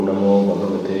नमो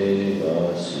भगवते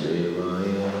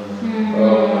वासुदेवाय।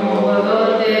 ओम नमो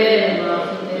भगवते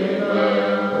वासुदेवाय।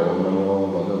 ओम नमो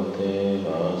भगवते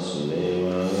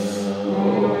वासुदेवाय।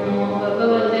 ओम नमो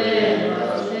भगवते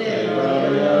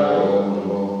वासुदेवाय। ओम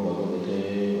नमो भगवते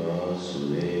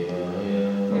वासुदेवाय।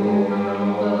 ओम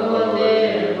नमो भगवते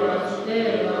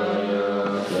वासुदेवाय.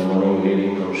 We are morning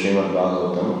reading from Srimad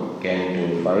Bhagavatam, Canto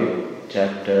 5,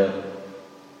 Chapter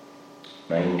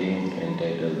 19,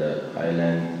 entitled The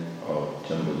Island of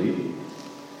Jambudvip.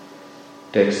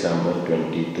 Text number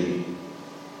 23.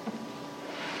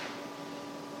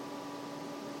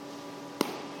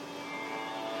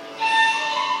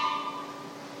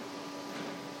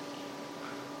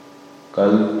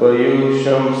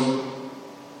 Kalpayusham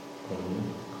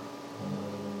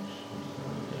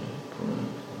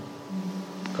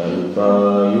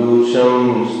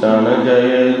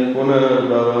stanajayat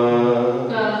punarbhava.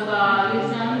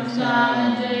 Kalpayusham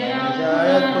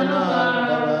stanajayat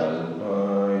punarbhava.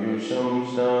 Kalpayusham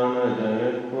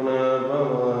stanajayat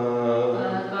punarbhava.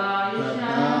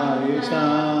 Kalpayusham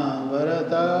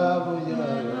varata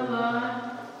bhujaya.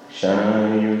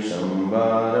 Shanayusham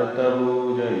bharata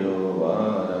bhujayo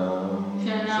varam.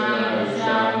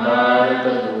 Shanayusham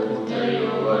varata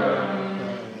bhujayo varam.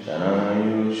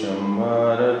 Shanayusham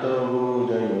bharata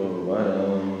bhujayo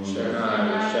varam.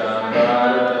 Shanayusham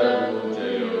varata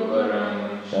bhujayo varam.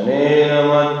 Shanena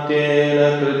matyena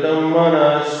kritam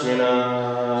manasvina.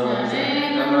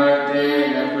 Shanena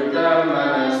martena kritam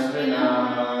manasvina.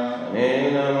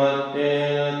 Shanena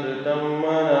matyena kritam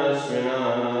manasvina.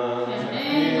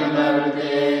 Shanena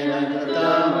martena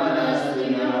kritam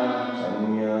manasvina.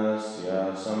 Sanyasya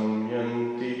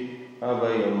samyanti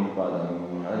abhayam padam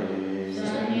hare.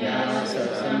 Sannyasa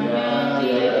samyanti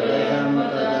abhayam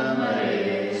padam hare.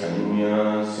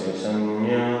 Sanyasya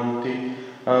samyanti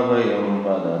abhayam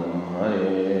padam hare.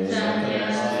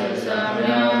 Sannyasa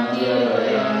samyanti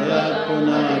abhayam padam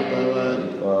hare.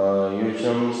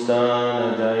 Kalpayusham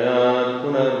stanajayat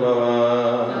punarbhava.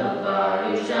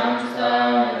 Kalpayusham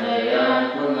stanajayat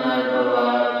punarbhava.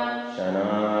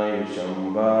 Shanayusham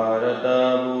bharata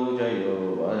bhujayo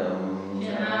varam.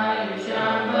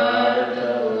 Shanayusham varata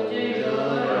bhujayo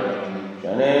varam.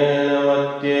 Shanena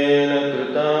matyena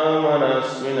kritam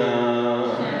manasvina.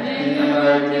 Shanena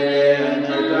martena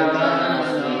kritam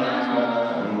manasvina.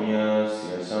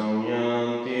 Sanyasya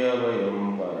samyanti abhayam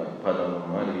padam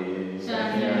hare.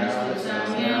 Sannyasa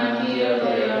samyanti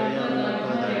abhayam padam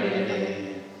hare.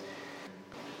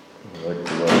 Word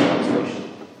to word translation.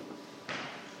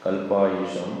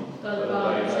 Kalpayusham,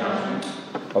 Kalpayusham.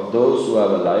 of those who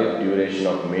have a life duration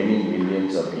of many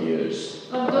millions of years,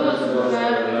 Of those who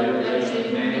have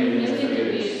lived many millions of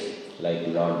years, like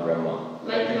Lord Brahma,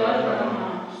 like Lord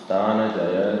Brahma,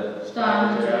 Stanajayat,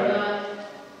 Stanajaya,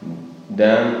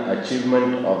 then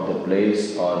achievement of the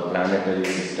place or planetary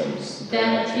systems,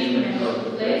 then achievement of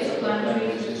the place of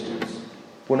planetary systems,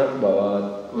 Punarbhavat,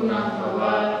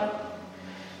 Punarbhava,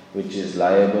 which is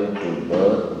liable to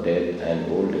birth, death and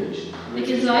old age, which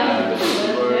is liable to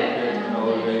birth, death and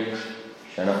old age,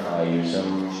 Shana Ayusham,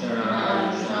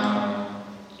 Shanayusham,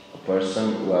 a person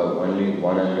who have only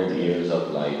 100 years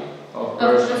of life, of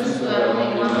persons who have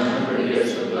only 100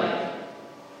 years of life,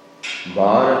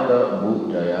 Bharata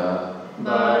Bhujaya,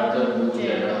 Bharata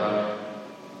Bhujaya,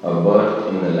 a birth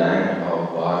in the land of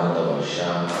Bharatavarsha,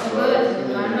 a birth in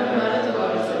the land of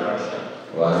Bharatavarsha,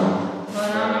 Varam,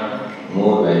 Varam,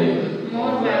 more valuable,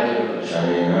 more valuable,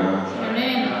 Shanena,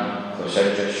 Shanena, for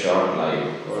such a short life,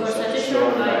 for such a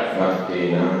short life,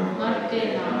 Martena,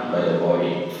 Martena, by the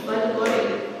body, by the body,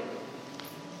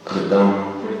 Kritam,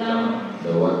 Kritam,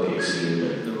 the work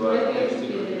executed, the work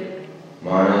executed,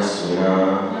 Manasvina,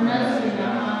 Manasvina,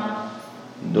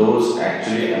 those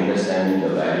actually understanding the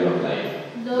value of life,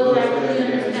 those actually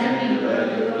understanding the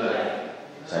value of life,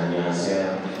 Sanyasya,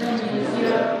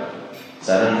 Sanyasya,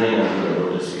 surrendering unto the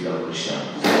lotus feet of Krishna,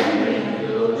 surrendering to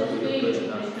the lotus feet of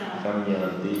Krishna,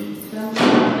 Kamyanti,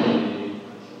 Samyanti,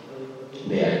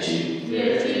 they achieve, they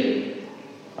achieve,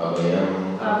 Abhayam,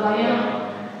 Abhayam,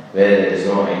 where there is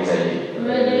no anxiety,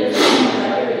 where there is no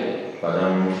anxiety,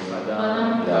 Padam,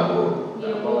 Padam, the abode, the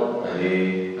abode,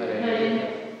 Hare,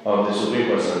 Hare, of the Supreme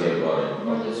Personality of Godhead.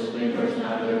 of the Supreme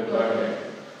Personality of Godhead.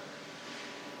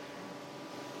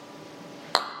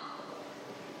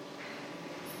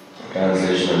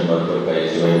 Translation and purport by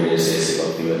His Divine Grace A.C.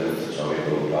 Bhaktivedanta Swami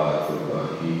Prabhupada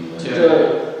Ki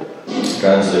Jai.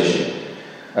 Translation.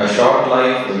 A short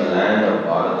life in the land of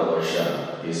Bharatavarsha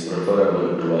is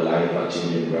preferable to a life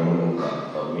achieved in Brahmaloka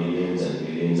for millions and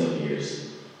millions of years.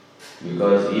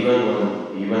 Because even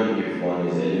if one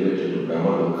is elevated to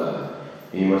Brahmaloka,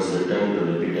 he must return to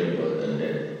repeated birth and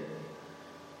death.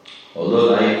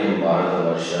 Although life in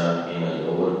Bharatavarsha in a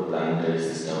lower planetary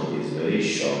system is very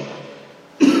short,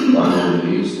 one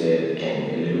who lives there can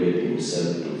elevate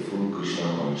himself to full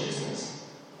Krishna consciousness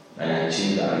and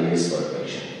achieve the highest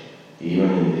perfection, even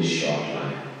in this short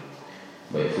life,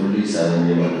 by fully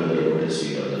surrendering unto the lotus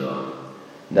feet of the Lord.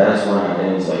 Thus one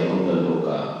attains Vaikuntha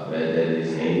Loka, where there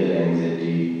is neither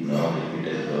anxiety nor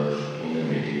repeated birth in the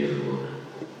material world.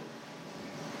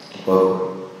 Purport.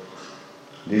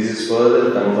 This is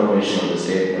further confirmation of the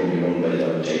statement given by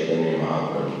Lord Chaitanya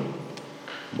Mahaprabhu.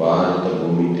 Bharata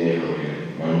Bhumite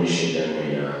Hoye, Manusya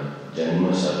Janmaya,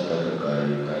 Janma Sartaka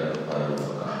Kari Kara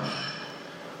Parvaka.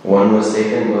 One was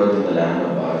taken birth in the land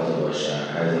of Bharatavarsha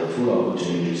has a full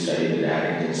opportunity to study the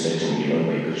direct instruction given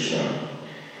by Krishna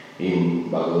in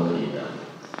Bhagavad Gita,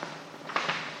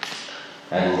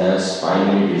 and thus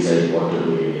finally decide what to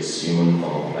do in his human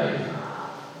form of life.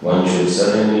 One should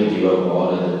certainly give up all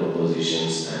other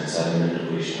propositions and surrender to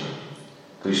Krishna.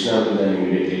 Krishna will then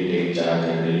immediately take charge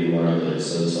and relieve one of the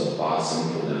results of past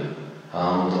sinful life.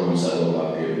 Ham tvam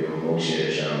sarvapapyobhyo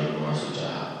mokshayashami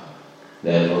masuchaha.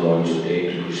 Therefore, one should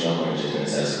take to Krishna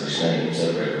consciousness as Krishna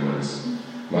himself recommends.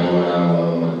 Manmanam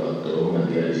bhava madbhakto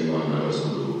madhyajima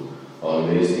namaskuru.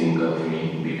 Always think of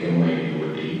me, become my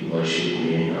devotee, worship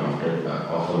me and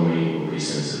offer me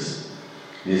obeisances.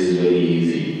 This is very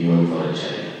easy even for a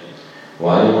child.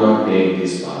 Why not take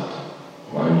this path?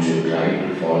 One should try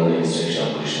to follow the instruction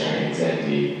of Krishna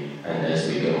exactly and thus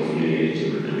become fully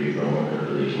eligible to be promoted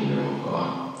to the kingdom of God.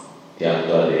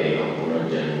 Tyakta deham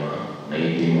punarjanma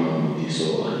naitimam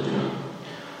diso arjuna.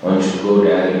 One should go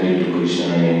directly to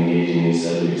Krishna and engage in his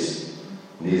service.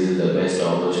 This is the best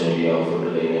opportunity offered to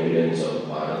the inhabitants of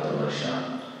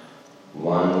Bharatavarsha.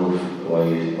 One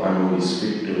who is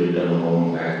fit to return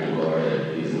home back to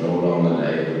Godhead is no longer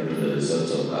liable to the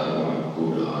results of karma,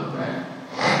 good or bad.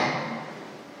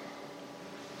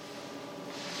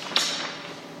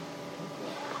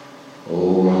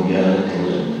 Om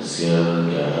Jnanatindrasya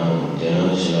Jnanam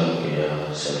Jnanashalakaya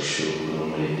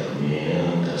Sakshurumritam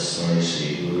Yena Tasmai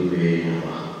Shri Gurave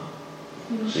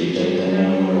Namaha. Sri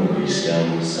Chaitanya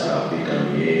Manavishtam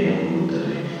Sapitam Yena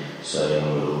Bhutale Swayam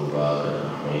Rupa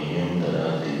Mahyam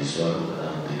Dharati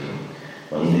Swagarantikam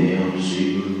Vandeham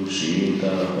Sri Guru Sri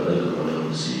Yuta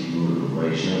Padakamadam Sri Guru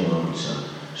Vaishnavam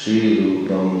Sri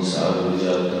Rupam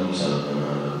Sadhujatam Salpana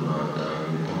Raghunatam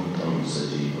Vitam Tam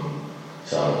Sajivam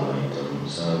Sadhvaitam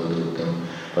Sadhutam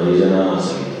Parijana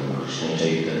Sahitam Krishna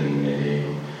Chaitanya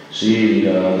Devam Sri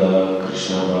Radha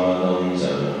Krishna Padam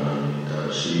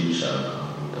Sarananita Sri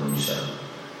Shakam Shakam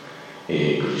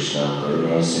He Krishna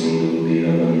Karuna Sindhu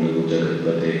Dinabandhu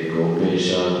Jagatpate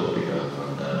Gopesha Gopika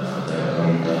Kanta Radha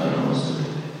Kanta Namastute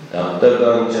Tapta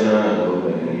Kanchana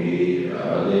Govingi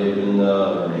Radhe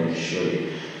Vrindavaneshwari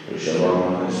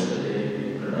Rishabhama Sadadevi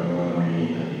Pranamami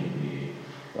Haripi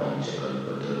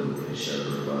Panchakalpatarupesha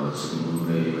Kripa Sindhu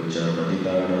Vacha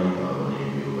Patitanam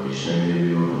Pavanebhyo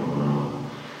Vaishnavebhyo Namo Namo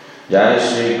Jai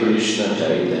Shri Krishna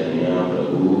Chaitanya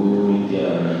Prabhu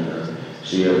Nityananda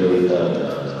Shri Advaita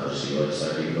Radha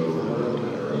Srivasati Gaura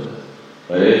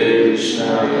Hare Krishna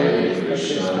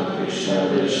Krishna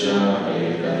Krishna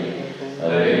Hare Hare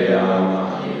Hare Rama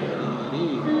Hare Rama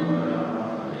Rama Rama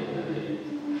Hare Hare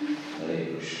Hare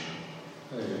Krishna.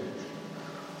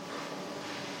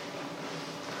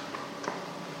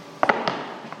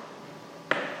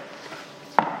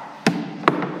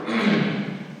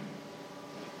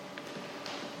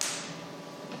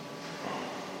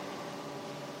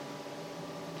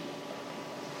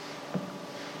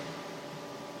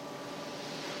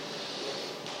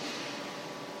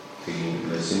 Taking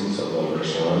blessings of all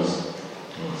Vaishnavas,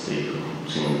 say to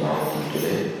Srimad Bhagavatam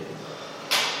today,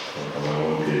 for my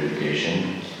own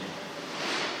purification.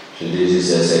 So this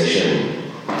is a section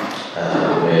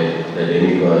where the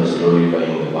demigods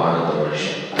glorifying the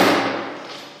Bharatavarsha.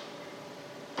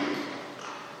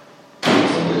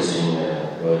 It's interesting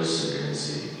verse, you can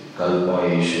see, Kalpa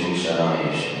Yeshum Shara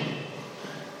Yeshum.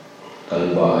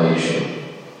 Kalpa Yeshum.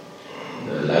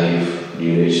 The life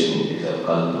duration is a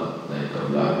kalpa. Like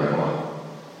of Lord Brahma.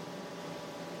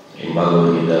 In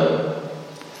Bhagavad Gita,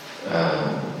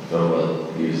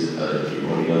 Prabhupada gives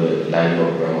the life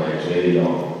of Brahma is very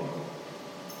long.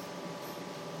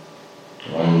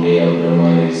 One day of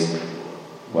Brahma is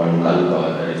one kalpa,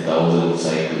 that is 1,000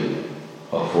 cycle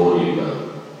of 4 yuga.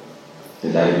 The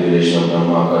life duration of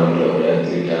Brahma according to our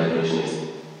earthly calculation is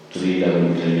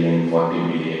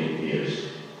 3,11,040 billion years.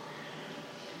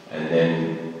 And then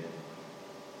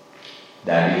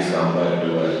that is compared to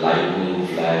a lightning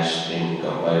flash in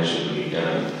comparison to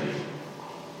eternity.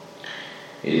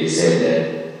 It is said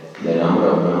that the number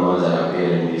of Brahmas that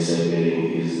appear and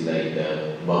disappearing is like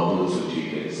the bubbles which you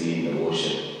can see in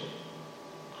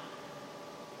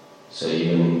So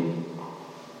even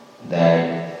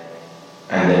that,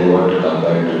 and then what to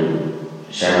compare to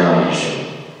Shana,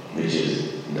 which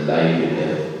is the life in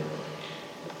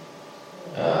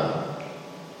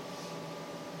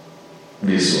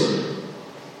this world.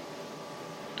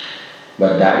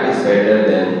 But that is better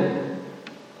than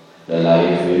the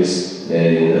life is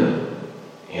there in the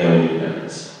heavenly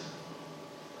planets.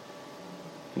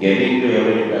 Getting to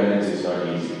heavenly planets is not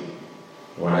easy.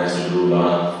 One has to do a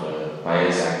lot of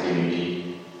pious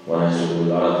activity, one has to do a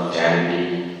lot of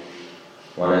charity,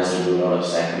 one has to do a lot of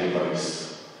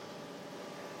sacrifice.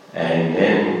 And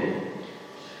then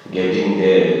getting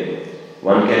there,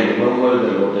 one can remember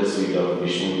the lotus feet of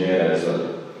Vishnu there as well.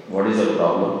 What is the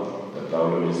problem? The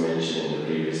problem is mentioned in the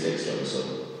previous text also.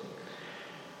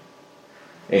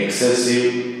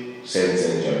 Excessive sense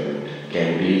enjoyment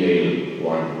can derail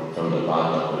one from the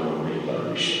path of remembering Lord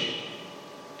Vishnu.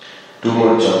 Too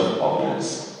much of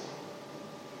opulence.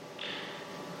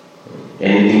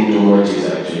 Anything too much is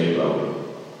actually a problem,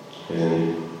 isn't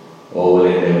it?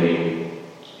 Over-endeavoring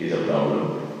is a problem.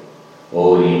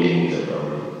 Overeating is a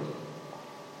problem.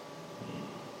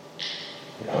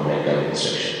 From mental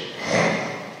instruction.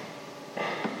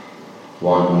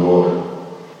 Want more.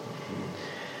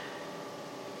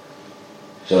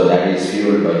 So that is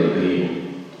fueled by the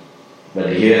greed. But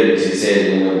here she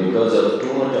says, because of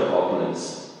too much of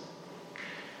opulence,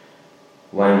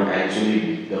 one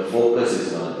actually, the focus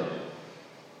is not there.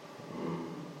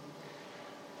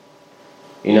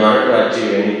 In order to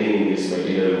achieve anything in this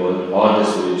material world or the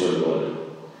spiritual world,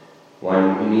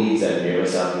 one needs a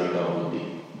vyavasatmika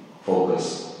buddhi,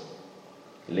 focus,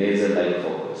 laser-like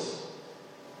focus.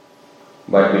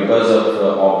 But because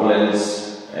of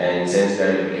opulence and sense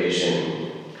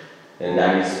gratification, then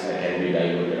that is can be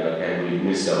diluted or can be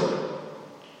missed out.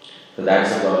 So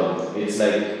that's the problem. It's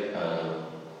like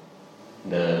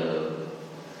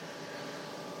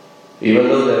even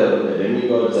though the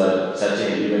demigods are such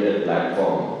an elevated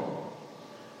platform,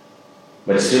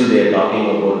 but still they are talking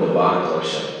about the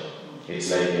Bharatvarsha.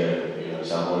 It's like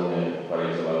someone, for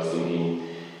example, I was thinking,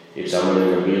 if someone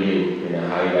in a building, in a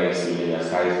high-rise building, a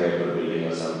skyscraper building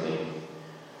or something,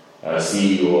 a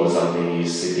CEO or something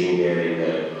is sitting there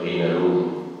in a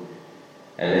room,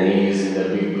 and then he is in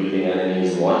the big building and then he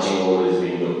is watching over his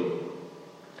window.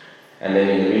 And then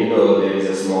in the window there is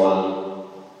a small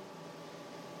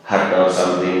hut or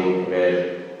something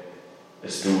where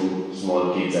two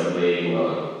small kids are playing, or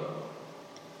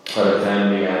a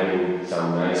family having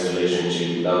some nice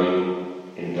relationship,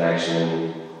 loving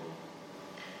interaction.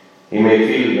 He may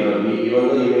feel, even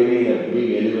though he may be in a big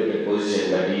elevated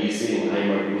position, but he is saying, I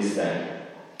might miss that.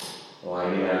 Or I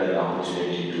didn't have that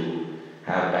opportunity to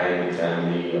have time with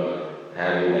family or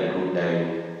having a good time.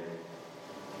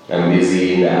 I'm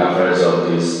busy in the affairs of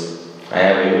this. I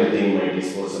have everything at my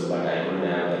disposal, but I couldn't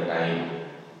have the time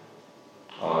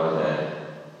or the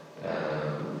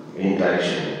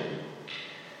interaction.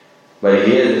 But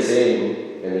here the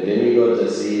same, when the demigods are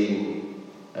seeing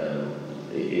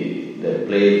the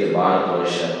play, the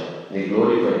Bharatvarsha, they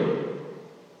glorify him.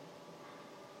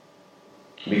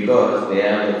 Because they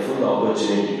have the full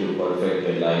opportunity to perfect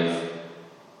their life.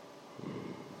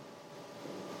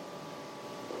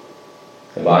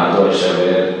 The Bharatvarsha,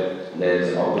 where there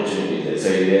is opportunity, they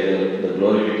say there the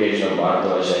glorification of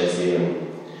Bharatvarsha is given.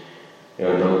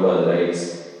 Even Prabhupada writes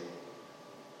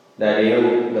that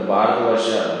even the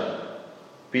Bharatvarsha,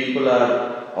 people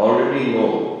are already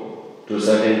know to a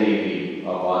certain degree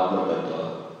of Atma Tattva.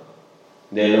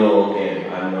 They know, okay,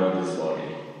 I am not this body.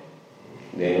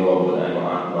 They know I am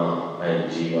Atma, I am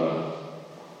Jiva.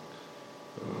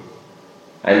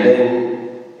 And then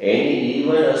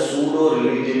even a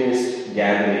pseudo-religionist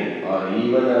gathering or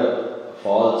even a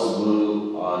false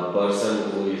guru or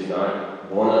person who is not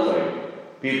bona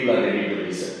fide, people are ready to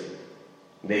listen.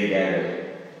 They gather.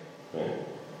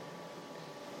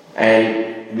 And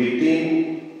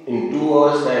in 2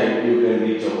 hours time, you can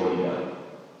reach a holy God.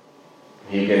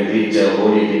 You can reach a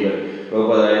holy river.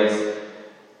 Prabhupada writes,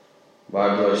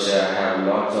 Bharatvarsha have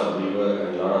lots of river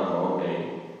and lot of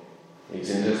mountain. It's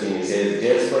interesting, he says,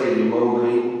 just by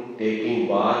remembering, taking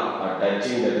bath or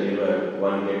touching the river,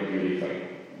 one get purified.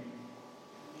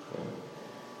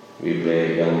 We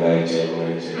pray Ganga,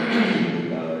 Yamuna,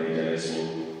 Jalasim.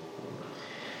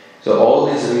 So all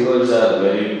these rivers are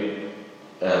very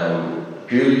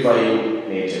purifying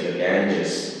nature, the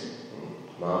Ganges.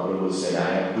 Mahaprabhu said, I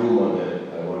have 2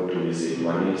 mothers I want to visit.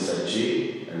 One is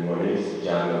Sachi and one is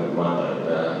Ganga Mata.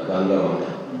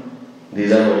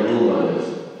 These are my 2 mothers.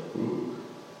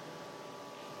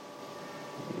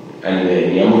 And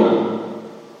then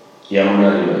Yamuna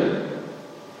river,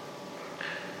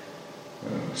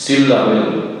 still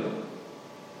available.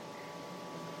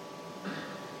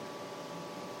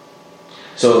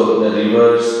 So the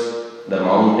rivers, the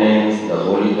mountains, the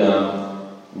holy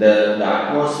dam, the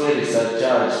atmosphere is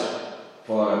surcharged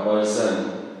for a person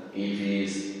if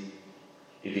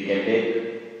he can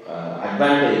take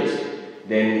advantage,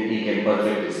 then he can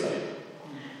perfect his life.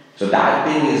 So that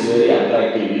thing is very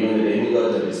attractive, even the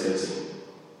demigods are discussing.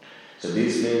 So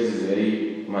this place is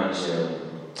very much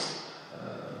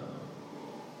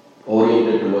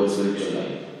oriented towards spiritual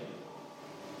life.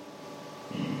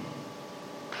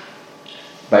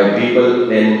 By people,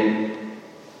 then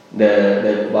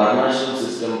the Varnashram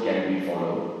system can be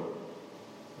followed.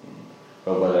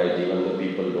 Prabhupada, even the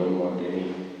people don't want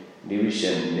any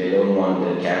division, they don't want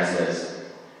the casteless.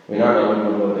 We're not talking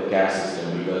about the caste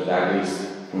system because that is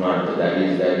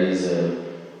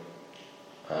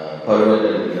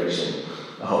perverted reflection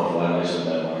of Varnashram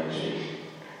Dharma actually.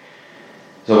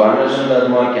 So Varnashram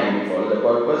Dharma can be followed. The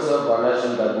purpose of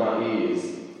Varnashram Dharma is,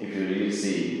 if you really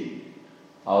see,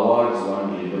 awards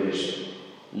one liberation.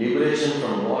 Liberation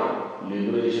from what?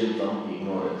 Liberation from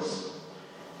ignorance.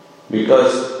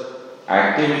 Because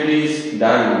activities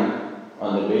done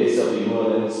on the basis of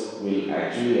ignorance will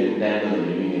actually entangle the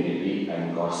living entity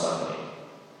and cause suffering.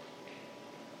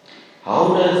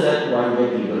 How does that one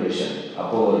get liberation?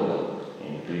 Apavarga.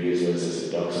 In previous verses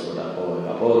it talks about Apavarga.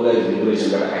 Apavarga is liberation,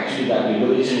 but actually that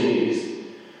liberation is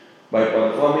by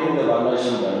performing the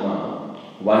Varnashram Dharma,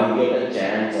 one get a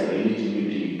chance or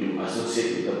eligibility to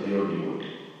associate with a pure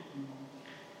devotee.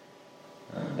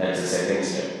 That's the second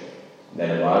step.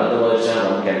 Then Bharatavarsha,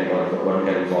 one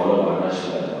can follow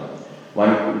Varnashram Dharma.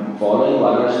 One following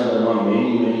Varnashram Dharma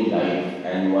many life,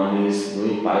 and one is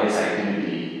doing pious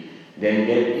activity, then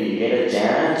get a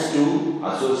chance to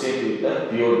associate with the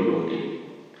pure devotee.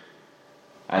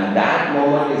 And that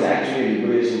moment is actually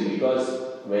liberation, because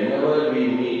whenever we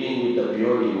meeting with a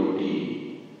pure devotee,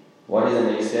 what is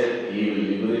the next step? He will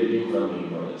liberate you from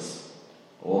ignorance.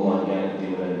 Om Ajnana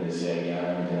Timirandasya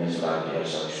Jnanam Janasvakya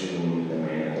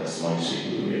Chakshurumritamena Tasmai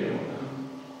Shri Guru Vedamata.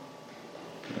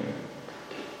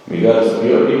 Because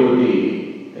pure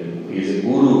devotee is a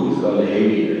guru, he is called a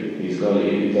heavy, he is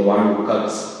the one who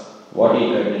cuts. What he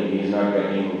is cutting? He is not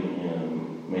cutting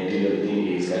material thing,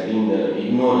 he is cutting the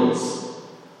ignorance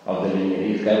of the living.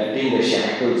 He is cutting the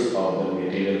shackles of the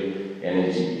material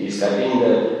energy. He is cutting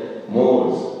the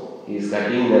molds. He is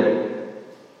cutting the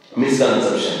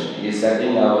misconception. He is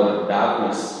cutting our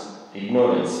darkness,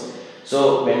 ignorance.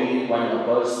 So when a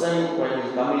person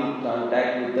is coming in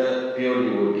contact with the pure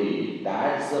devotee,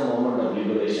 that's the moment of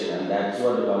liberation, and that's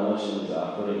what the Varnashram is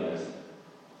offering us.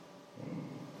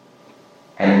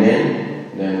 And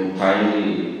then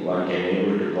finally one can be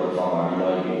able to perform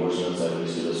unalloyed devotional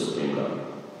service to the Supreme Lord.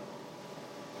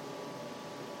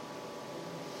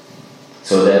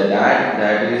 So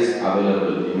that is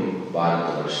available in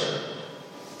Bharatavarsha.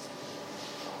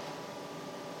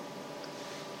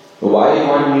 Why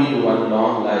one need one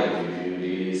long life? If you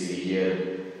really see here,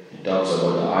 it talks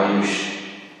about the Ayush.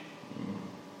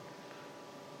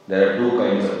 There are two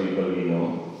kinds of people we know.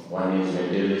 One is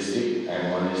materialistic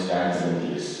and one is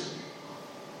transcendentalist.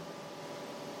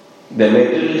 The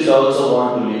materialist also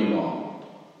wants to live long.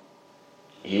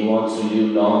 He wants to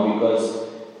live long because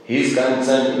his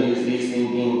concern is, he's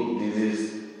thinking, this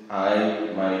is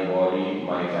I, my body,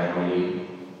 my family.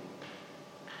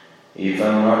 If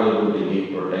I'm not able to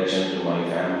give protection to my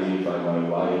family, for my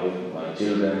wife, my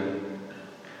children,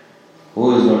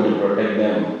 who is going to protect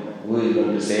them? Who is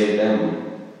going to save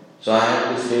them? So I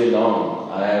have to stay long.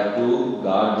 I have to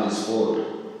guard this fort.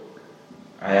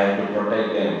 I have to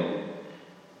protect them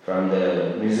from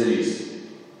the miseries.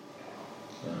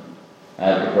 I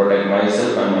have to protect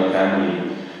myself and my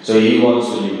family. So he wants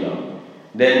to live long.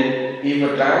 Then if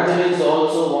a transcendentalist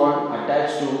also want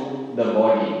attached to the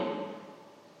body,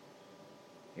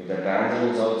 if the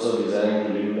transcendentalist also desiring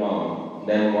to live long,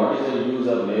 then what is the use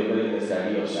of laboring the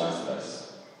study of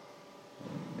Shastras?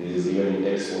 This is given in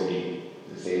text 14,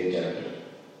 the same chapter.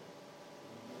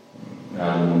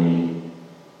 Narmuni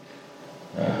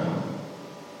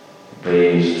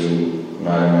prays to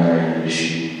Narayana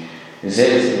Rishi. He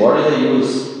says, what is the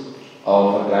use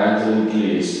of a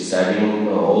transcendentalist studying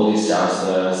all these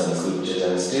Shastras and scriptures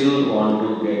and still want to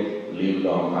live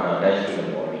long and attached to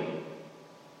the body?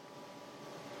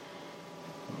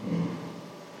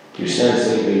 Krishna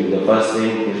says, the first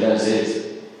thing Krishna says,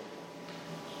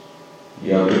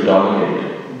 you have to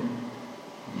tolerate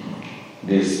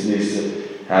this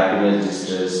happiness,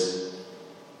 distress.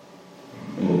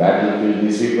 In the battlefield,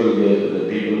 these people, the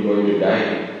people going to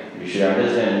die. You should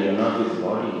understand, you are not this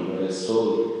body, you are a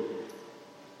soul.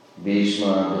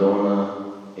 Bhishma, Drona,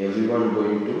 everyone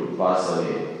going to pass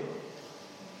away.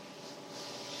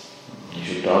 You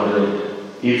should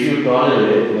tolerate If you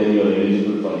tolerate, then you are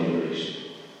eligible for liberation.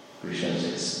 Krishna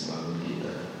says, Bhagavad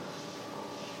Gita.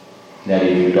 That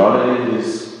if you tolerate this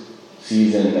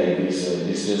season like this,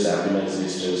 distress, happiness,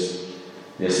 distress,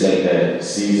 just like the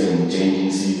season,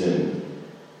 changing season,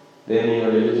 then you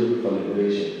are eligible for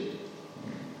liberation.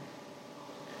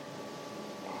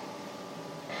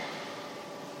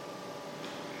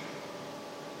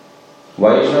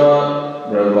 Vaishnava,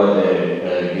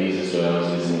 Prabhupada, Jesus, I was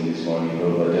listening this morning,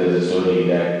 Prabhupada, there is a story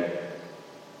that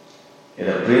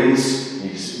the prince,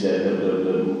 gives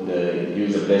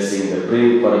a blessing,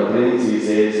 for a prince he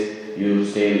says, you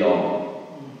stay long.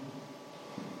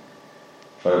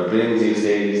 For a prince he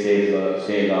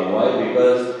stay long. Why?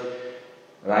 Because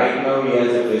right now he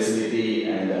has the facility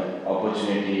and the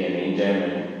opportunity and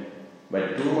enjoyment,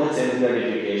 but too much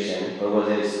self-gratification,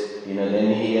 Prabhupada says,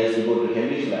 then he has to go to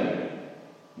hellish planet.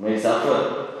 May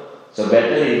suffer. So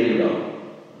better he live long.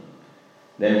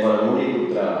 Then for a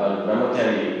Muniputra or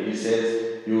Brahmachari, he says,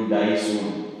 you die soon.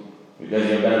 Because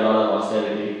you have done a lot of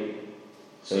austerity.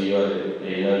 So your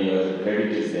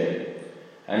credit is there.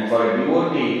 And for a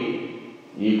devotee,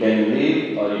 you can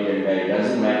live or you can die. It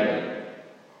doesn't matter.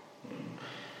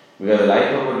 Because the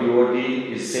life of a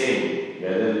devotee is same.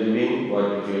 Whether living or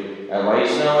if you, a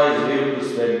Vaishnava is lived to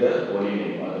spread the holy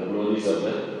name or the glories of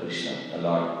the Krishna, the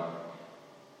Lord.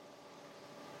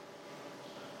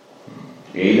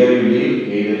 Either you live,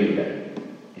 either you die.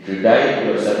 If you die,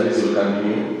 your service will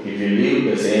continue. If you live,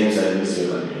 the same service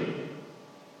will continue.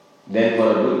 Then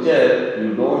for a butcher,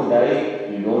 you don't die,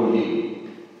 you don't live.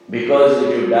 Because if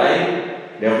you die,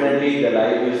 definitely the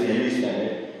life is hellish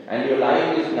planet. And your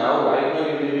life is now, right now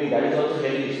you're living, that is also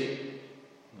hellish.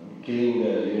 Killing the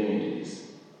living entities.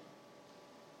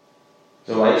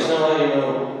 So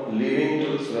Vaishnava, living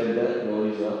to spread the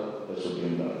glories of the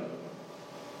Supreme Lord.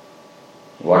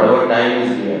 Whatever time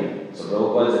is given. So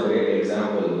Prabhupada is a great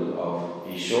example of,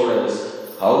 he showed us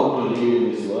how to live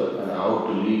in this world and how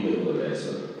to leave the world as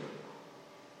well.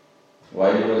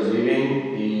 While he was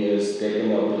living, he has taken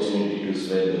the opportunity to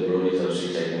spread the glories of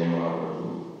Sri Chaitanya Mahaprabhu.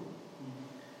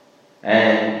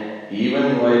 And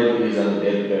even while he is on the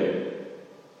deathbed,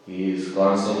 he is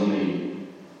constantly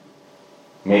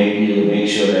make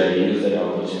sure that he uses that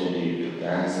opportunity to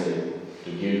translate,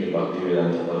 to give the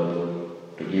Bhaktivedanta Prabhupada,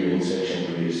 to give instruction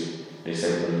to his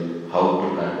disciple how to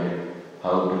conduct,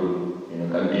 how to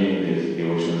continue this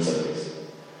devotional service.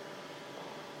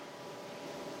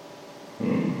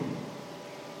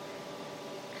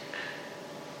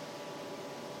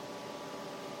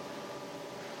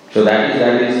 So that's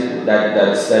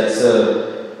the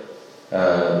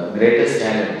greatest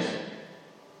challenge.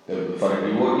 For a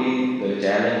devotee, the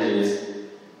challenge is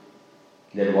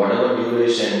that whatever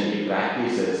duration he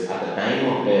practices at the time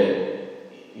of death,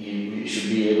 he should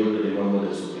be able to remember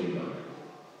the Supreme Lord.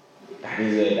 That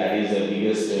is the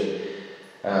biggest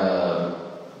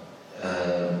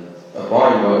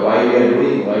point. Why we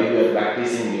are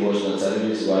practicing devotional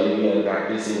service, why we are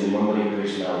practicing remembering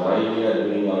Krishna, why we are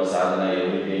doing our sadhana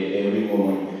every day, every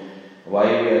moment, why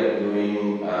we are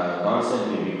doing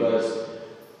constantly, because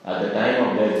at the time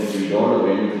of death, if we don't know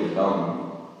when it will come,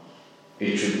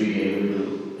 it should be able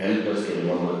to help us to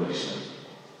remember Krishna.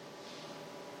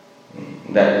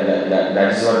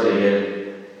 That is what the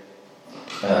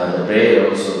prayer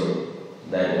also,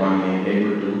 that one may be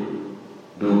able to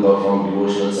perform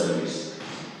devotional service.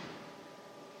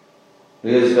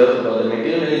 Because the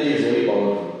material energy is very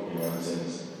powerful in one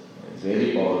sense. It's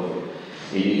very powerful.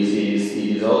 It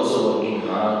is also working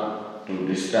hard to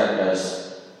distract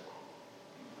us,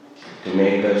 to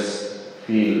make us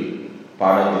feel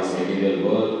part of this material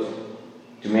world,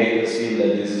 to make us feel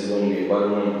that this is going to be a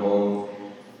permanent home,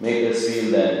 make us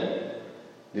feel that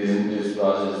this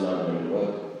process is not going to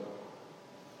work.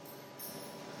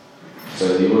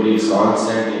 So the devotee is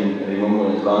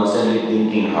constantly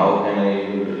thinking, how can I be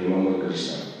able to remember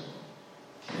Krishna?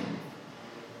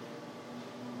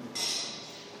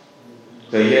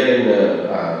 So here in the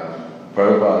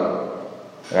Prabhupada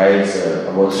writes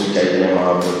about Sri Chaitanya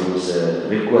Mahaprabhu's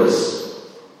request,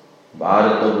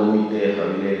 Bharata Bhumite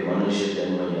Havile Manusya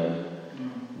Janmaya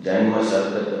Janma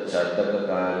Sartaka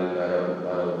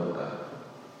Karabhaka.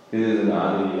 This is in the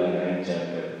Adilila 9th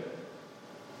chapter,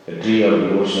 the tree of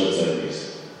devotional service.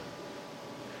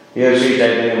 Here Sri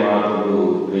Chaitanya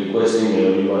Mahaprabhu requesting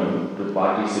everyone to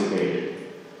participate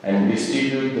and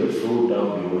distribute the fruit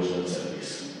of devotional service.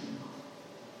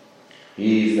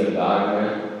 He is the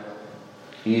gardener,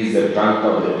 he is the trunk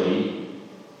of the tree.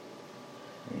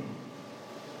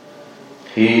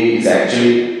 He is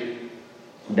actually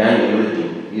done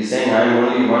everything. He is saying, I am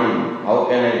only one, how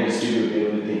can I distribute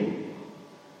everything?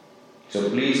 So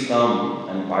please come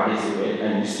and participate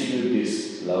and distribute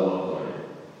this love of God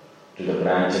to the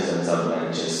branches and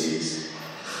sub-branches. He is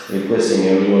requesting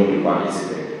everyone to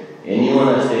participate.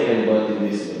 Anyone has taken birth in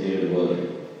this material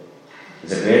world,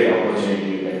 it's a great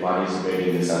opportunity. You can participate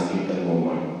in the Sankirtan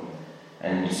movement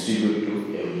and distribute to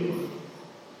everyone.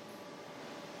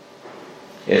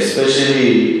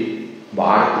 Especially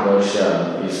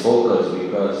Bharatvarsha is focused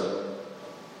because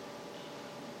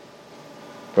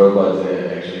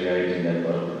Prabhupada actually writing that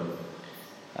purpose.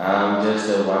 I am just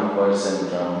a one person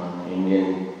from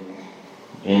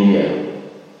India.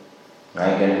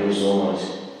 I can do so much.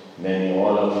 Then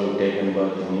all of you taken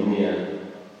birth in India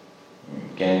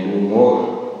can do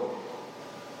more.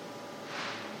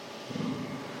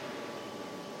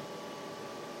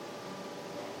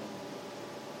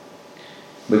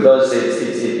 Because it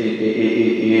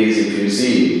is, if you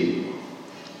see,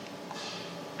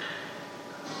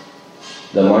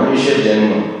 the Manusha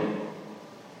Janma,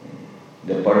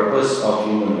 the purpose of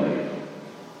human life.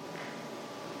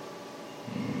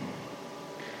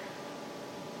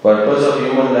 Purpose of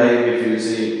human life, if you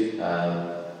see,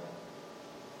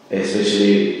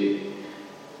 especially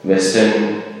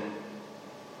Western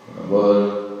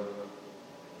world,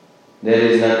 there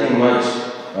is nothing much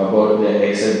about that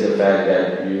except the fact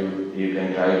that you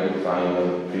can try to find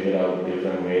or figure out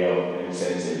different way of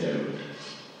sense enjoyment.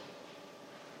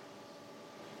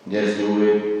 Just do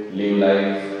it, live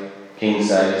life, king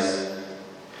size,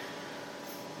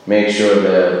 make sure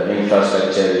the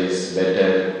infrastructure is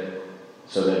better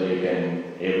so that you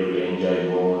can able to enjoy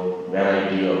more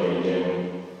variety of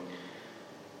enjoyment.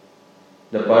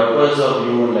 The purpose of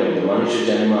human life, the Manusha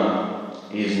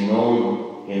Janma, is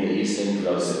known in the Eastern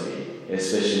philosophy,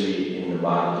 especially in the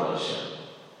Bharatvarsha.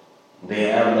 They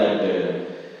have that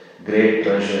great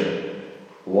treasure.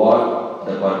 What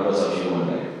the purpose of human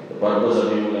life? The purpose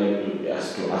of human life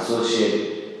is to associate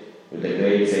with a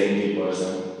great saintly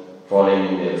person, following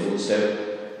in their footsteps,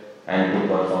 and to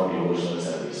perform devotional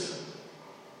service.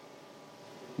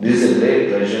 This is a great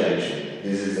treasure actually.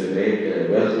 This is a great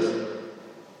wealth.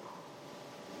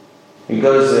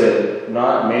 Because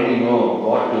not many know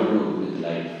what to do with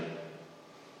life.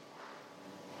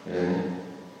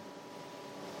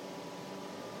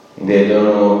 They don't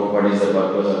know what is the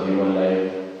purpose of human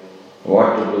life,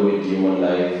 what to do with human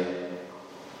life.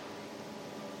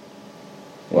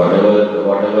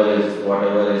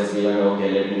 Whatever is given, okay,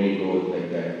 let me go like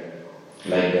that.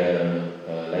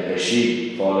 Like a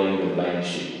sheep following the blind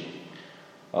sheep.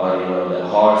 Or the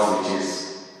horse which is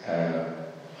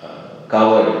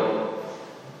covered.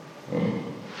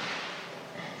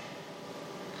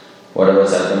 Whatever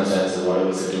circumstances,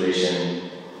 whatever situation,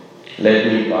 let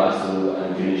me pass through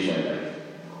and finish my life.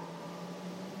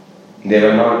 They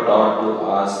were not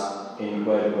taught to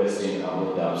inquire question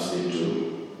about the absolute truth.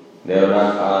 They were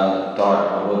not taught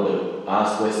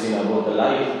ask question about the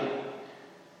life.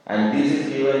 And this is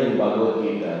given in Bhagavad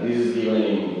Gita, this is given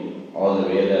in all the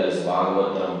Vedas,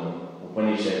 Bhagavatam,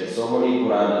 Upanishads, so many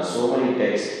Puranas, so many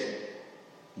texts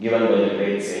given by the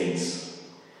great saints.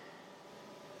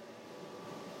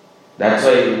 That's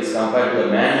why it's compared to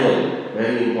a manual,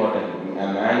 very important.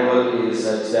 A manual is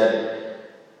such that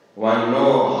one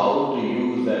knows how to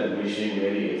use that machine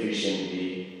very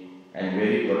efficiently and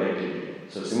very productively.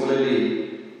 So similarly,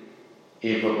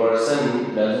 if a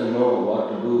person doesn't know what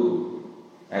to do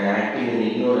and acting in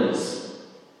ignorance,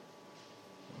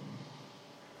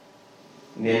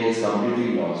 then he is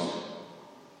completely lost.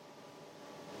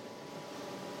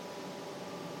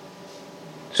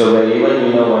 So when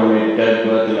even one may take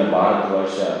birth in a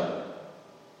Bharatvarsha,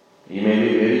 he may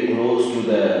be very close to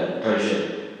the treasure,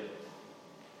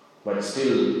 but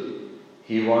still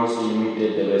he wants to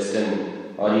imitate the Western,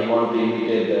 or he wants to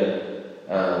imitate the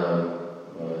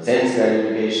sense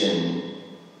gratification.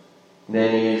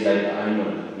 Then he is like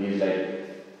animal, he is like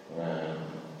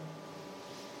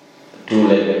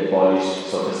two-legged, polished,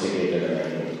 sophisticated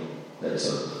animal. That's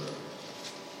all.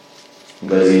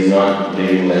 Because he is not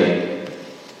living like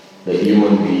the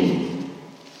human being.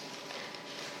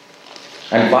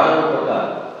 And Paramapada,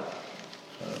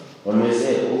 one may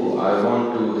say, oh, I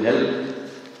want to help.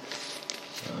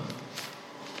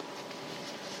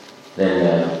 Then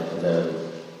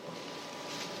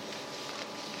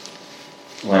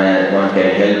one can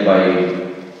help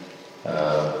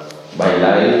by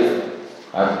life,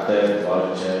 artha,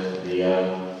 varcha, riya,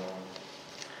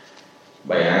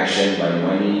 by action, by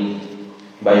money,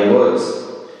 by words.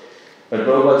 But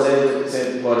Prabhupada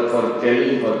said for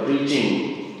telling, for preaching,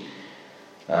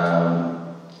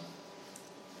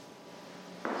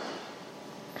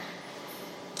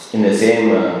 in the same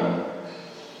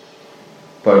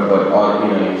purport,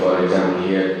 or for example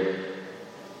here,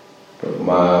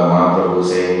 Mahaprabhu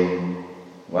saying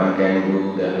one can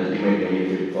do the ultimate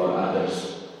benefit for others.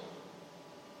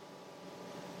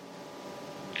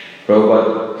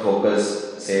 Prabhupada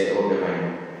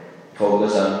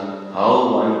focus on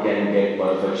how one can get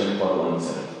perfection for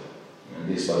oneself. And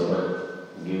this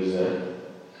Prabhupada gives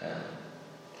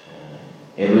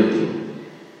everything.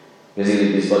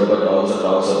 Basically, this Prabhupada also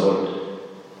talks about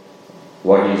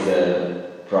what is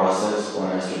the process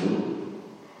one has to do,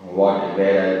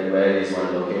 where is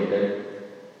one located,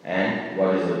 and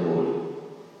what is the goal.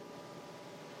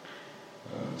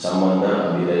 Sambandha,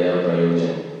 Abhidaya,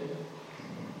 Prayojan.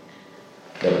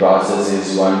 The process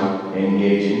is one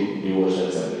engage in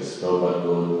devotional service. Prabhupada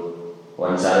told,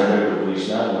 one surrender to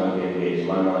Krishna, one engage,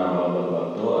 man mana bhava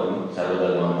bhakto, and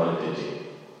sarvadharma parityaja.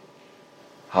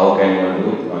 How can one do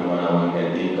it? One can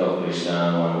think of Krishna,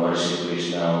 one worship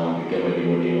Krishna, one become a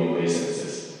devotee of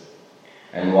obeisances.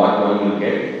 And what one will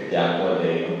get? Tyagva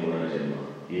Devam Purnajanma.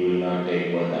 He will not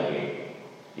take birth again.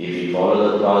 If he follow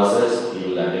the process, he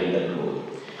will attain that goal.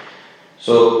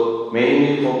 So,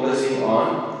 mainly focusing on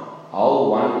how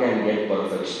one can get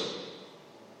perfection.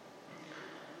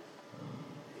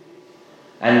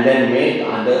 And then make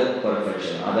other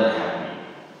perfection, other happy.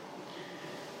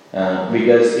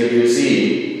 Because if you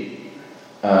see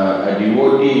a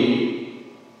devotee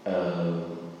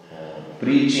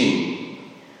preaching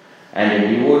and a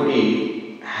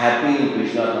devotee happy in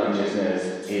Krishna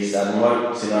consciousness is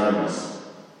somewhat synonymous.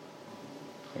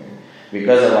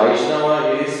 Because a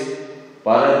Vaishnava is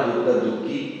para dukkha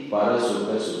dukhi, para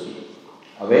sukha sukhi.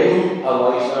 When a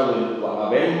Vaishnava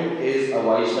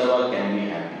can be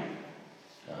happy?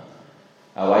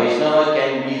 A Vaishnava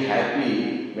can be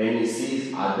happy when he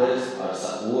sees others or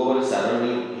whoever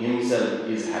surrounding himself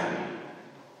is happy.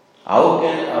 How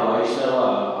can a Vaishnava,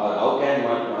 or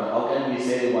how can we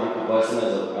say a person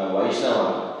as a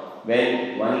Vaishnava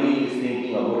when only he is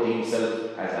thinking about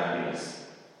himself as happiness?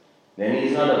 Then he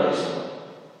is not a Vaishnava.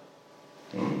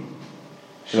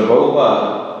 Srila Prabhupada,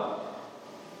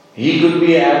 he could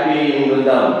be happy in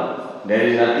Vrindavan. There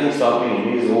is nothing stopping him.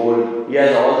 He is old. He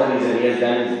has all the reason. He has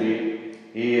done his bit.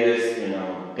 He has,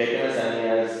 taken a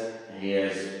sannyas. He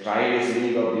has tried his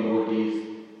league of devotees.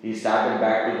 He started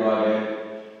back to Godhead.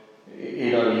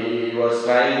 He was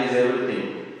trying his everything.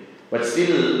 But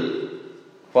still,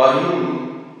 for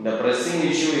him, the pressing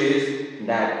issue is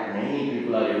that many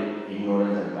people are in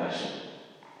ignorance and passion.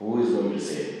 Who is going to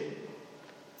save?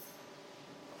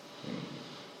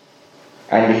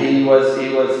 And he was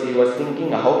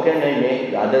thinking, how can I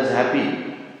make others happy?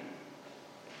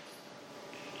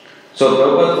 So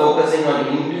Prabhupada focusing on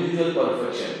individual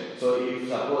perfection. So if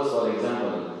suppose, for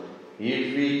example,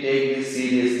 if we take this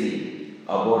seriously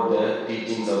about the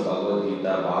teachings of Bhagavad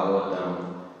Gita, Bhagavatam,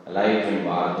 life in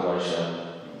Bharatavarsha,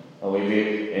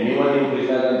 if anyone in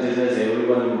Krishna consciousness,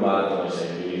 everyone in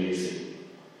Bharatavarsha, we really see.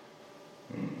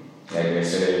 Like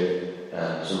yesterday,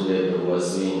 Sukhdev was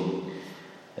saying,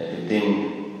 that you think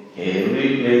every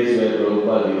place where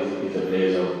Prabhupada is a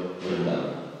place of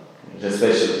Vrindavan. It's a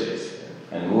special place.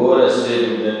 And whoever associated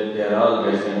with that, they are all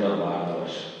residents of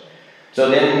Bharatavarsha. So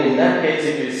then in that case,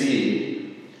 if you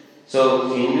see,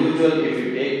 so individual, if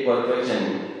you take perfection,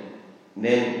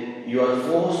 then you are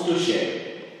forced to share.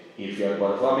 If you are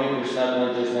performing Krishna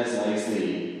consciousness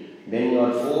nicely, then you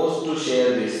are forced to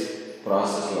share this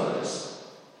process to others.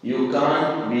 You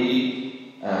can't be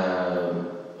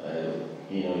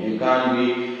you can't be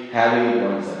having it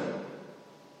oneself.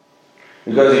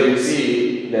 Because if you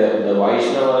see, the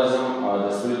Vaishnavism or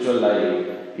the spiritual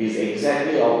life is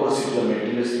exactly opposite to the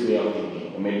materialistic way of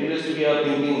thinking. The materialistic way of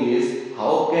thinking is,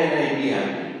 how can I be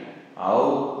happy?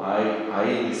 How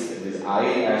this I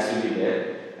has to be there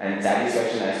and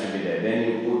satisfaction has to be there. Then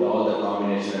you put all the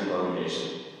combination and permutation.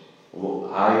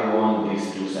 I want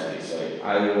this to satisfy.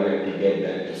 I want to get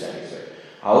that to satisfy.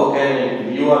 How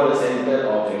can you are the center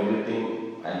of everything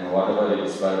and whatever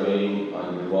is pervading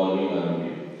and revolving around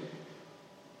you.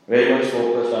 Very much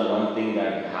focused on one thing,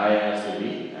 that I has to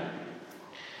be happy.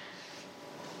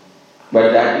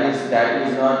 But that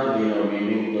is not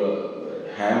meaning to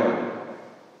hammer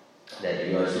that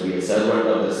you have to be a servant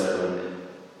of the servant,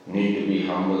 need to be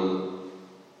humble.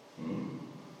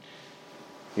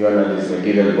 You are not this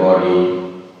material body.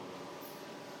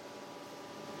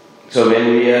 So when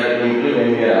we are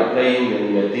applying,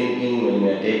 when we are thinking, when we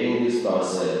are taking this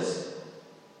process,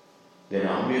 then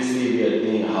obviously we are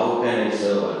thinking, how can I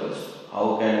serve others?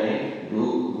 How can I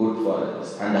do good for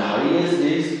others? And the highest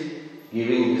is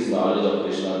giving this knowledge of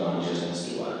Krishna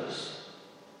consciousness to others.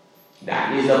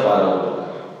 That is the power of the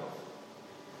Karma.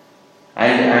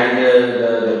 And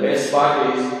the best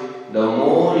part is, the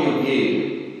more you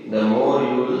give, the more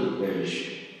you will relish.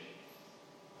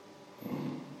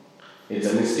 It's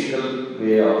a mystical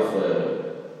way of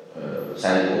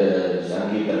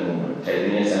Sankirtan movement.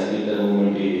 Chaitanya Sankirtan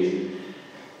movement is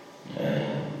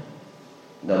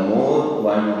the more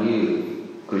one gives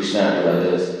Krishna to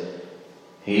others,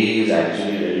 he is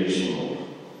actually reducing more.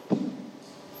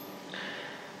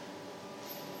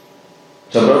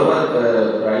 So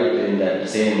Prabhupada writes in that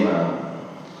same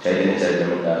Chaitanya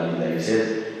Charitamrita, he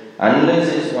says,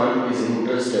 unless one is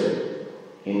interested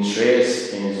in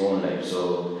Shreyas in his own life,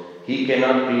 so he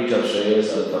cannot preach of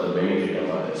Shreyas for the benefit of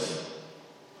others.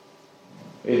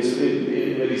 It's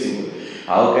very simple.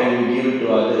 How can you give it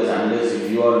to others unless if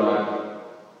you are not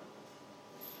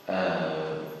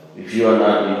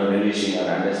relishing or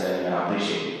understanding and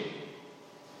appreciating?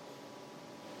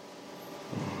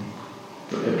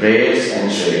 Praise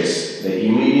and Shreyas, the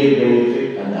immediate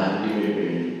benefit and the ultimate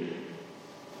benefit.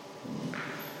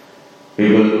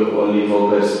 People only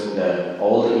focus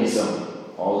all the ism,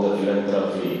 all the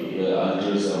philanthropy,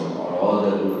 altruism, or all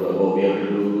the good, we have to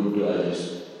do good to others.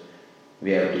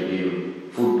 We have to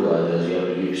give food to others, we have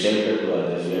to give shelter to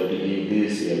others, we have to give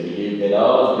this, we have to give that,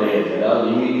 all praise, that all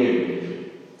immediate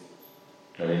benefit.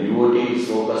 So the devotees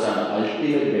focus on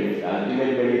ultimate benefit.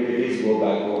 Ultimate benefit is go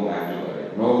back home, back to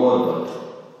God. No more birth.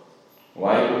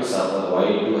 Why to suffer? Why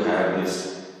to have this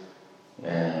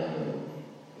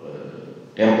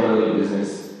temporary business?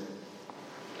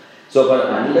 So, but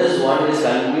unless one is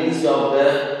convinced of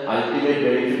the ultimate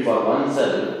benefit for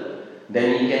oneself,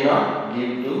 then he cannot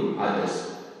give to others.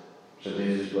 So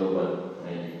this is Prabhupada.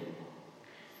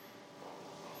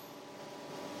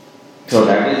 So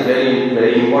that is very,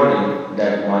 very important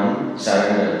that one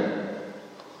surrender.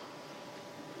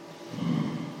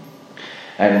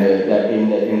 And that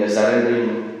in the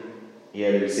surrendering,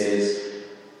 here it says,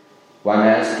 one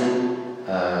has to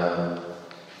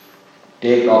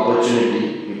take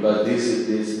opportunity, because this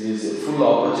is a full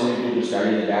opportunity to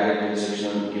study the direct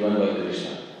instruction given by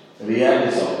Krishna. We have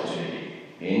this opportunity.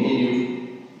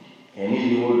 Any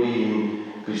devotee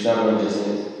in Krishna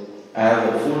consciousness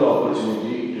have a full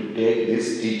opportunity to take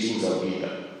these teachings of Gita.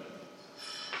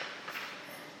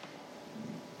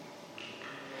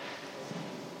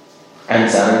 And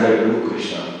surrender to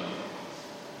Krishna.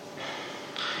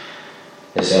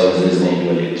 As I was listening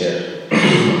to a lecture,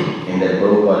 in that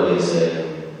Prabhupada is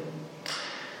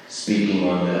speaking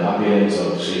on the appearance of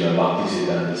Srila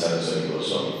Bhaktisiddhanta Saraswati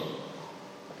Goswami.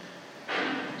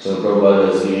 So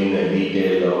Prabhupada is giving the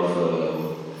detail of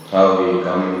how he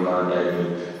come in contact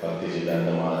with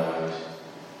Bhaktisiddhanta Maharaj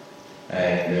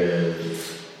and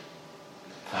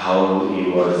how he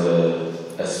was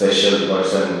a special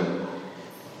person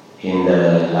in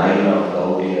the line of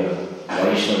Gaudiya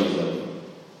Vaishnavism,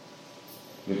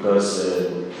 because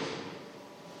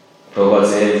Prabhupada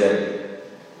says that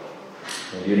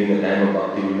during the time of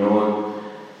Bhakti Vinod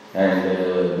and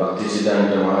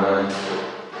Bhaktisiddhanta Maharaj,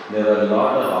 there were a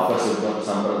lot of Apasita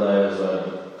Sampradayas were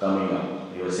coming up.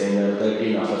 He was saying there are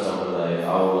 13 Apasampradayas,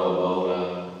 Aula, Baula,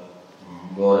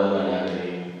 Gauranga,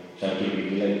 Nagari, Shakti,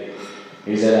 like.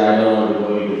 He said, I don't want to go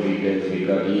into details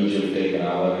because each will take an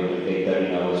hour, it will take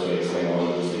 13 hours to explain all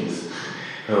those things.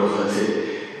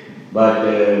 But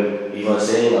he was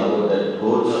saying about that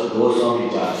Goswami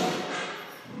Chachi,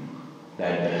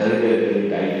 that the hereditary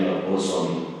title of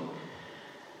Goswami.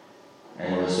 And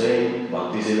he was saying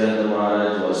Bhaktisiddhanta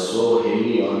Maharaj was so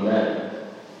heavy on that.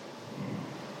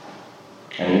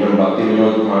 And even Bhakti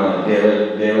Vinod Maharaj,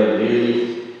 they were really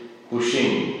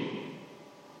pushing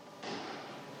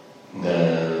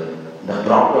the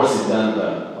proper Siddhanta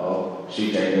of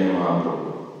Sri Chaitanya Mahaprabhu.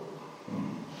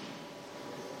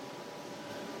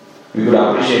 We could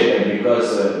appreciate that because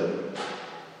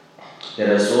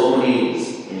there are so many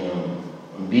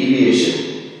deviations,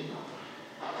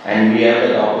 and we have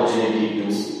that opportunity to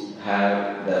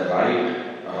have the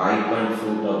ripened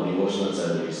fruit of devotional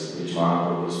service, which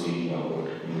Mahaprabhu is speaking about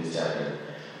in this chapter.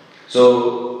 So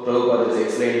Prabhupada is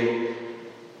explaining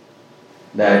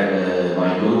that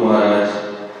my Guru Maharaj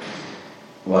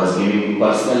was giving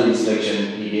personal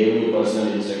instruction. He gave me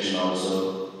personal instruction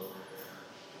also.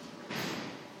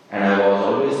 And I was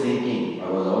always thinking.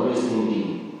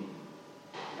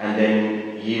 And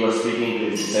then he was speaking to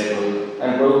his disciple.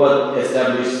 And Prabhupada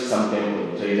established some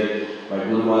temple. So he said, my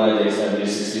Guru Maharaj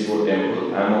established 64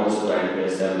 temples. I am also trying to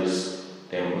establish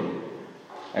temple.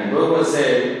 And Prabhupada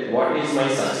said, what is my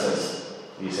success?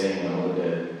 He is saying about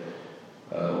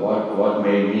what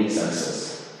made me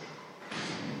success.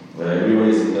 But everyone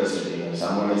is interested.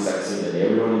 Someone is succeeded.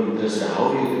 Everyone is interested.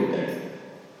 How do you get that?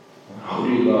 How do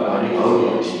you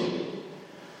achieve it?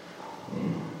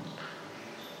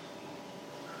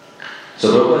 So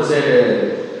Prabhupada said,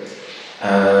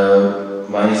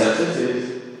 my success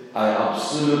is I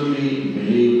absolutely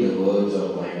believe the words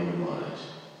of my Guru Maharaj.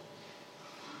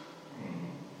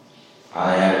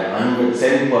 I had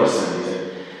 110%, he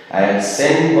said, I had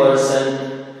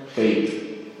 10%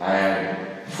 faith. I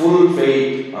had full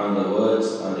faith on the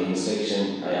words, on the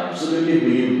instruction. I absolutely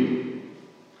believe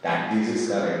that this is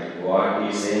correct. What he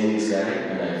is saying is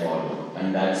correct and I follow.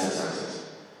 And that's the success.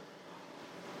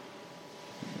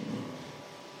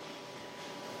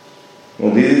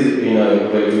 This is,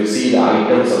 if you see the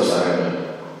items of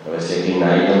surrender, I was checking the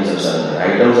items of surrender.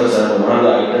 Items of surrender, one of the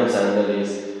items of surrender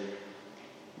is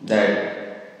that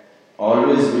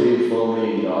always believe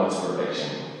firmly in God's protection.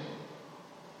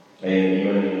 And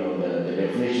even, the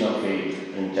definition of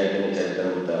faith in Chaitanya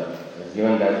Charitamrita is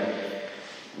given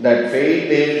that faith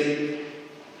is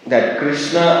that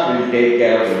Krishna will take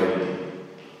care of everything.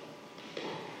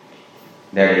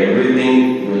 That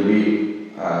everything will be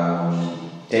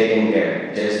taken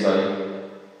care just by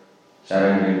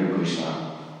surrendering to Krishna.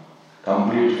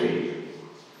 Complete faith.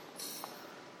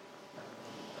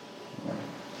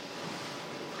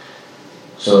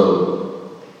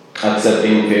 So,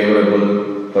 accepting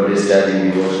favorable for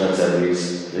discharging devotional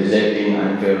service, rejecting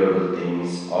unfavorable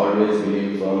things, always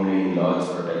believe firmly in Lord's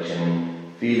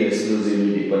protection, feel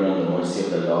exclusively depend on the mercy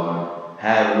of the Lord,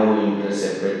 have no interest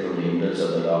separate from the interests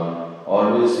of the Lord,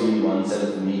 always feel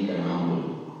oneself meek and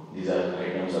humble. These are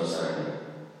items of surrender.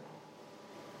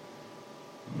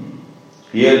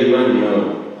 Here even,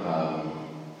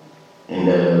 in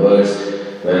the verse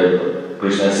where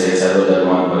Krishna says, Sarva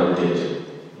Dharman Parityaja,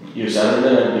 you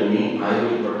surrender unto me, I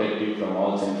will protect you from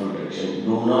all sinful direction.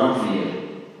 Do not fear.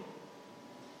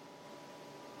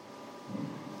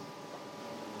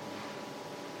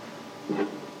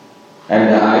 And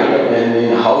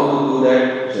how to do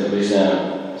that? So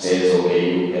Krishna says, okay,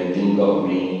 you can think of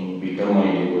me, become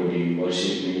my devotee,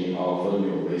 worship me, offer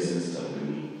me obeisance unto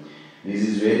me. This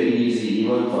is very easy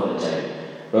even for a child.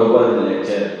 Prabhupada in the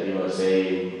lecture, he was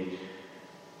saying,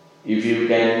 if you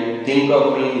can think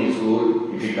of me, is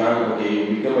good. If you can't, okay, you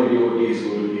become a devotee, is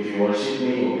good. If you worship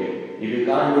me, okay. If you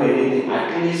can't do anything,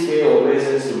 at least pay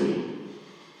obeisance to me.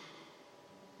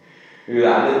 Because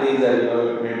other things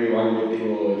are, maybe one may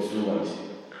think, oh, it's too much.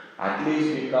 At least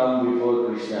we come before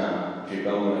Krishna, we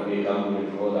come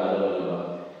before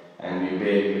Radha and we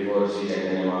pay before Sri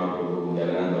Chaitanya Mahaprabhu,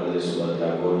 Jagannath Baladev Subhadra,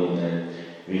 Govindra,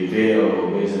 we pay our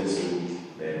obeisance to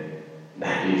them.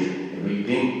 That is a big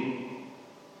thing.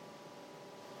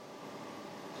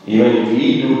 Even if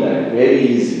we do that, very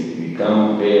easy, we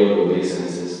come pay our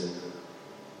obeisances.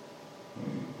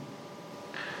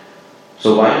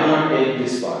 So why not take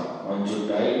this path? One should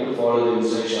try to follow the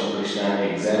instruction of Krishna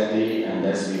exactly and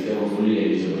thus become fully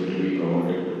eligible to be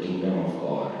promoted to the kingdom of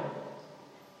God.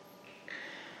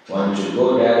 One should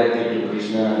go directly to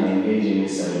Krishna and engage in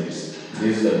his service.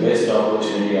 This is the best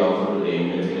opportunity offered to the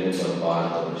inhabitants of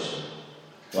Bharatavarsha.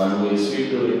 One who is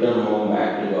fit to return home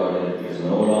back to God is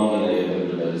no longer liable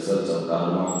to the results of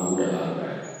karma, good or bad.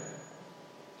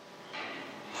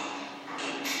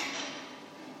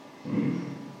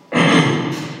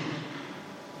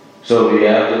 So we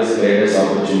have this greatest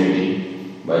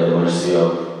opportunity by the mercy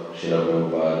of Srila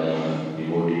Prabhupada and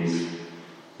devotees.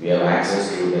 We have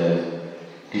access to the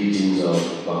teachings of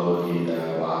Bhagavad Gita,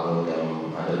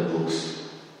 Bhagavatam, other books.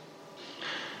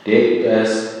 Take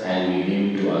us and we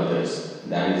give to others.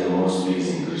 That is the most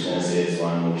pleasing. Krishna says,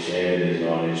 one who shares his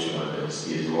knowledge to others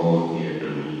is more dear to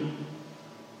me.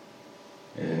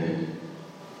 Isn't it?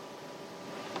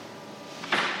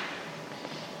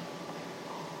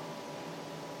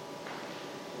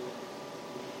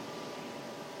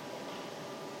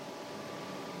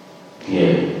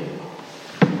 Yeah.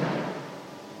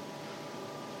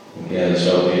 Okay, I'll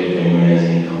stop here if anyone has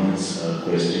any comments or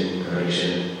question,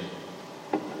 correction.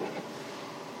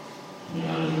 We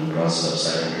are in the process of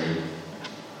surrendering.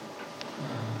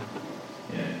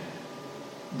 Yeah.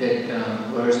 That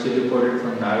verse that you quoted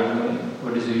from Narada,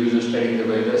 what is the use of studying the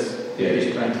Vedas?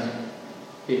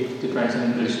 If the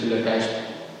transcendental is still attached.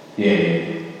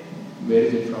 Yeah. Where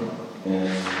is it from?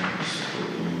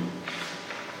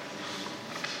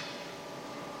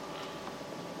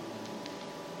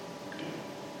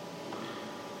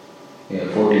 Yeah,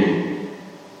 14.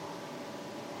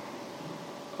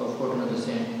 Oh, 14 of the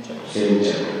same chapter. Same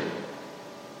chapter.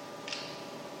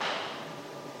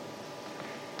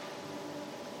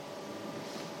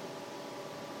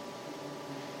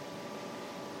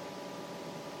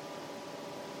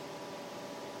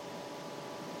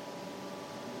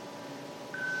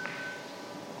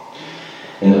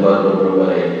 In the Bhagavad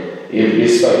Gita, if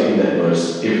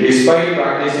despite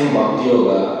practicing Bhakti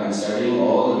Yoga and studying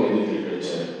all the Vedic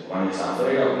literature, one is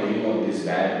afraid of giving up this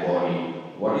bad body,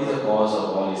 what is the cause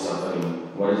of all his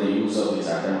suffering? What is the use of this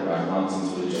attempt to advance in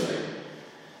spiritual life?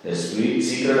 The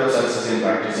secret of success in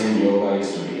practicing yoga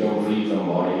is to become free from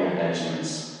body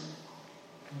attachments.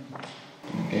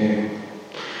 Okay.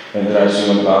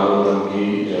 Srimad Bhagavatam ki,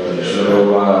 Shri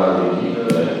Prabhupada ki,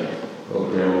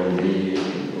 Gopram ki.